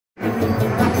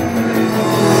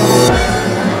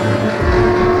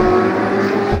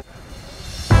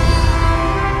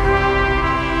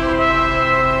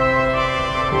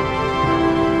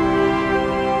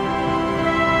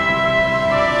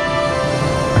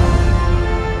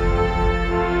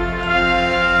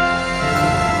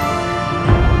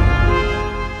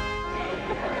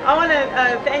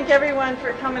Thank everyone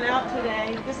for coming out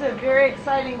today. This is a very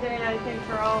exciting day, I think,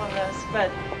 for all of us. But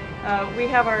we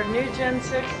have our new Gen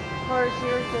 6 cars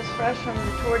here, just fresh from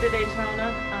the Tour de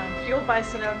Daytona, fueled by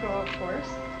Sunoco, of course.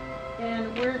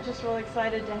 And we're just really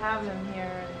excited to have them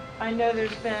here. And I know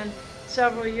there's been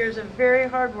several years of very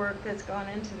hard work that's gone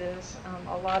into this.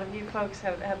 A lot of you folks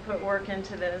have put work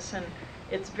into this, and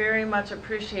it's very much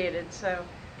appreciated. So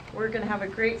we're going to have a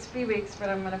great Speed Weeks, but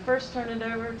I'm going to first turn it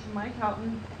over to Mike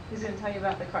Houghton, who's going to tell you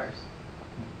about the cars.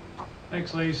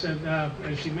 Thanks, Lisa. And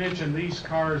as she mentioned, these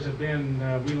cars have been,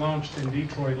 we launched in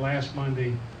Detroit last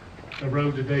Monday, the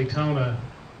road to Daytona,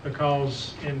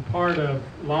 because in part of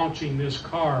launching this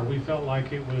car, we felt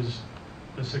like it was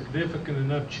a significant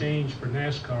enough change for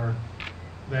NASCAR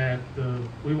that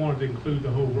we wanted to include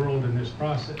the whole world in this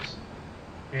process.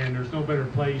 And there's no better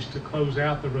place to close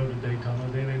out the road to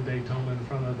Daytona than in Daytona in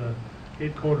front of the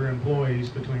headquarter employees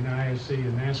between ISC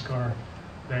and NASCAR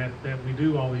that we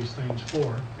do all these things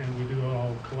for, and we do it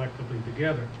all collectively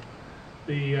together.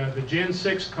 The Gen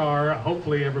 6 car,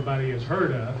 hopefully everybody has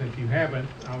heard of. If you haven't,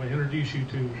 I'll introduce you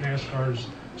to NASCAR's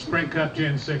Sprint Cup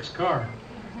Gen 6 car.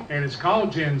 And it's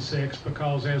called Gen 6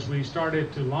 because as we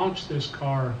started to launch this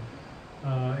car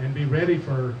and be ready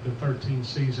for the 13th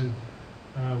season,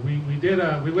 we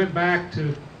went back to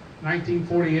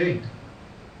 1948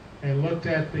 and looked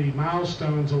at the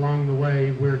milestones along the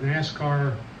way where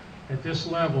NASCAR at this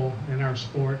level in our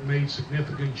sport made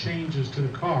significant changes to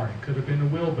the car. It could have been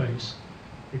the wheelbase.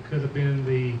 It could have been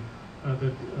the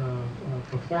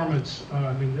performance,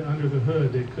 under the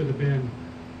hood. It could have been,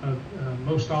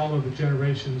 most all of the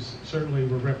generations certainly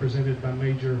were represented by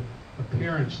major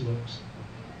appearance looks.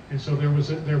 And so there was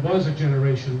a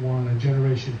Generation 1, a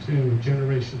Generation 2, a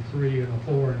Generation 3, and a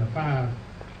 4, and a 5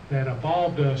 that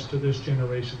evolved us to this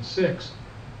Generation 6.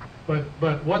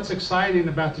 But what's exciting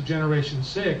about the Generation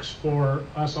 6 for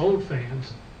us old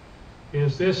fans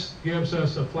is this gives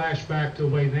us a flashback to the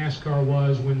way NASCAR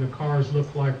was when the cars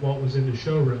looked like what was in the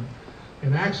showroom.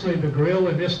 And actually the grille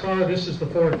in this car, this is the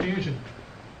Ford Fusion,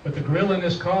 but the grille in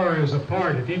this car is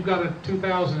apart. If you've got a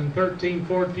 2013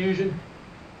 Ford Fusion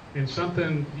and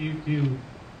something you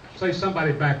say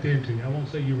somebody backed into you, I won't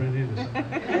say you ran into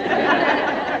somebody,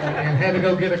 and had to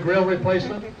go get a grille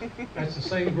replacement, that's the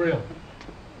same grille.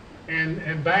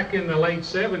 And back in the late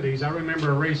 70s, I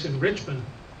remember a race in Richmond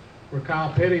where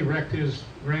Kyle Petty wrecked his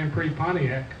Grand Prix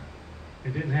Pontiac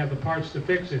and didn't have the parts to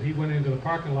fix it. He went into the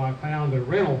parking lot, found a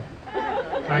rental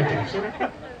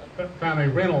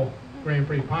Grand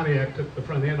Prix Pontiac, took the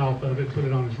front end off of it, put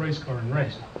it on his race car and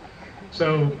raced.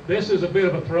 So this is a bit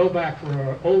of a throwback for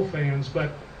our old fans,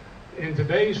 but in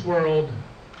today's world,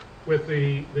 with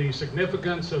the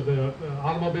significance of the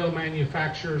automobile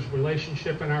manufacturers'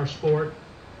 relationship in our sport,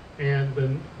 and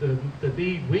the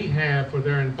need we have for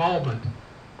their involvement,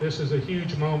 this is a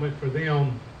huge moment for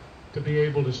them to be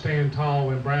able to stand tall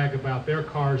and brag about their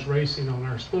cars racing on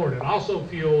our sport. It also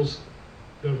fuels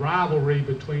the rivalry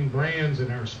between brands in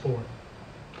our sport.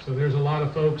 So there's a lot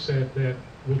of folks that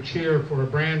will cheer for a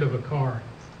brand of a car,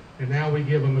 and now we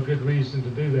give them a good reason to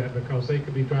do that because they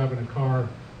could be driving a car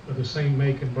of the same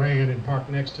make and brand and park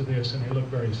next to this and they look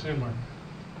very similar.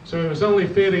 So it was only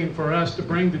fitting for us to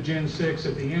bring the Gen 6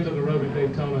 at the end of the road to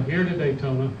Daytona, here to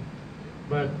Daytona.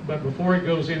 But before it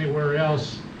goes anywhere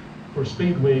else for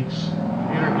Speed Weeks,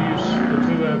 introduce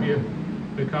the two of you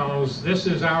because this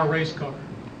is our race car.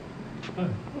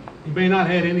 You may not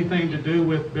have had anything to do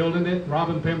with building it.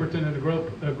 Robin Pemberton and a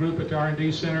group at the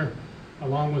R&D Center,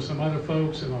 along with some other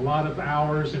folks, and a lot of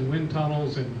hours in wind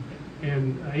tunnels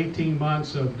and 18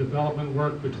 months of development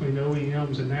work between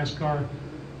OEMs and NASCAR.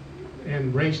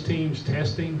 And race teams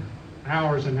testing,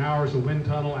 hours and hours of wind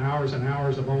tunnel, hours and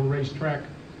hours of on racetrack,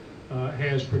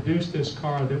 has produced this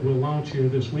car that will launch here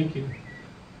this weekend.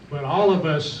 But all of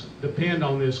us depend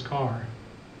on this car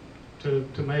to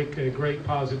make a great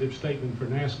positive statement for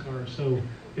NASCAR. So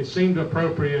it seemed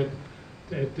appropriate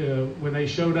that when they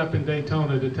showed up in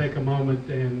Daytona to take a moment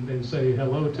and say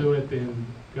hello to it and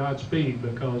Godspeed,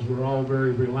 because we're all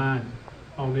very reliant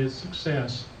on its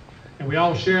success. And we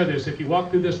all share this. If you walk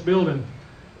through this building,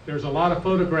 there's a lot of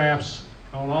photographs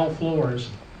on all floors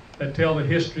that tell the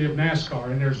history of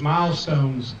NASCAR, and there's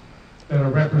milestones that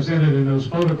are represented in those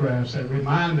photographs that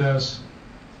remind us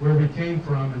where we came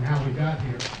from and how we got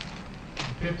here.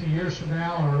 50 years from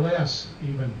now or less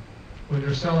even, when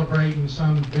they're celebrating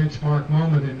some benchmark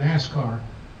moment in NASCAR,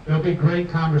 there'll be great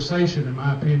conversation, in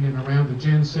my opinion, around the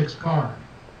Gen 6 car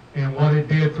and what it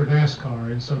did for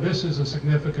NASCAR. And so this is a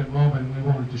significant moment, and we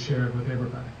wanted to share it with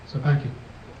everybody. So thank you.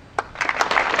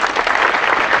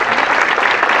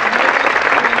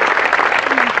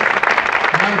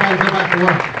 Now everybody go back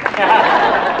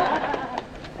to work.